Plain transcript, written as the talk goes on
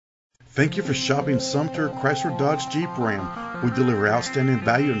Thank you for shopping Sumter Chrysler Dodge Jeep Ram. We deliver outstanding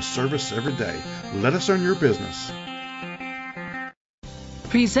value and service every day. Let us earn your business.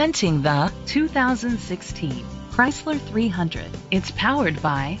 Presenting the 2016 Chrysler 300. It's powered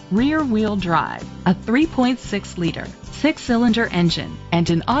by rear-wheel drive, a 3.6-liter, 6-cylinder engine, and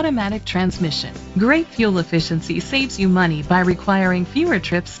an automatic transmission. Great fuel efficiency saves you money by requiring fewer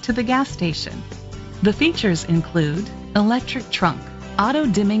trips to the gas station. The features include electric trunk,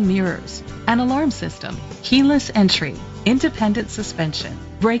 auto-dimming mirrors, an alarm system, keyless entry, independent suspension,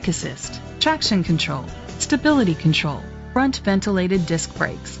 brake assist, traction control, stability control, front ventilated disc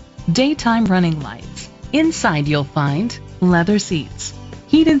brakes, daytime running lights. Inside you'll find leather seats,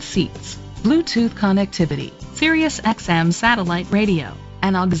 heated seats, Bluetooth connectivity, Sirius XM satellite radio,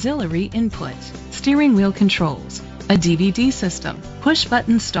 an auxiliary input, steering wheel controls, a DVD system, push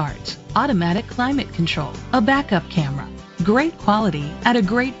button start, automatic climate control, a backup camera. Great quality at a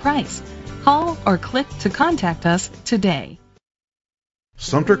great price. Call or click to contact us today.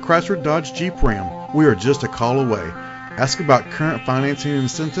 Sumter Chrysler Dodge Jeep Ram. We are just a call away. Ask about current financing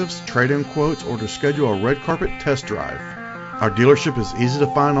incentives, trade-in quotes, or to schedule a red carpet test drive. Our dealership is easy to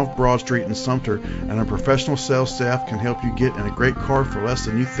find off Broad Street in Sumter, and our professional sales staff can help you get in a great car for less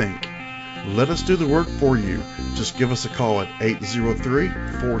than you think. Let us do the work for you. Just give us a call at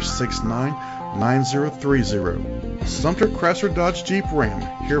 803-469-9030. Sumter Chrysler Dodge Jeep Ram,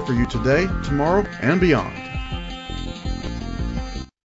 here for you today, tomorrow, and beyond.